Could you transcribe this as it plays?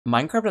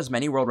Minecraft has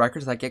many world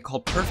records that get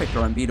called perfect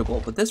or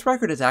unbeatable, but this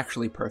record is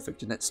actually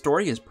perfect, and its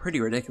story is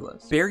pretty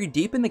ridiculous. Buried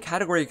deep in the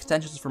category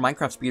extensions for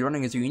Minecraft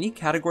speedrunning is a unique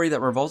category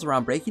that revolves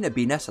around breaking a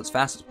bee nest as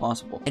fast as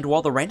possible. And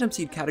while the random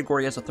seed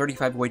category has a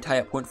 35-way tie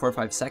at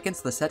 0.45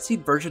 seconds, the set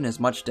seed version is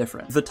much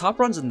different. The top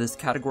runs in this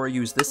category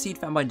use this seed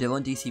found by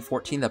Dylan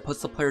DC14 that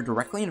puts the player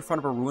directly in front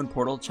of a ruined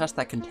portal chest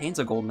that contains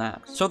a golden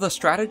axe. So the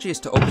strategy is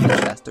to open the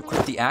chest,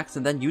 equip the axe,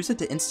 and then use it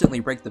to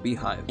instantly break the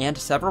beehive. And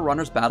several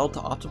runners battled to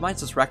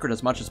optimize this record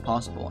as much as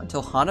possible,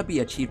 until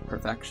Hanabi achieved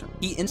perfection.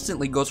 He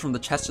instantly goes from the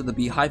chest to the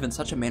beehive in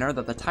such a manner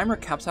that the timer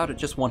caps out at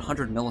just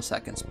 100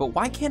 milliseconds, but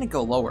why can't it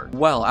go lower?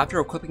 Well,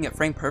 after equipping it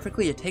frame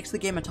perfectly, it takes the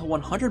game until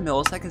 100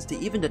 milliseconds to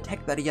even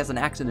detect that he has an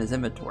axe in his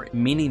inventory,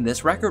 meaning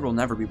this record will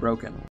never be broken.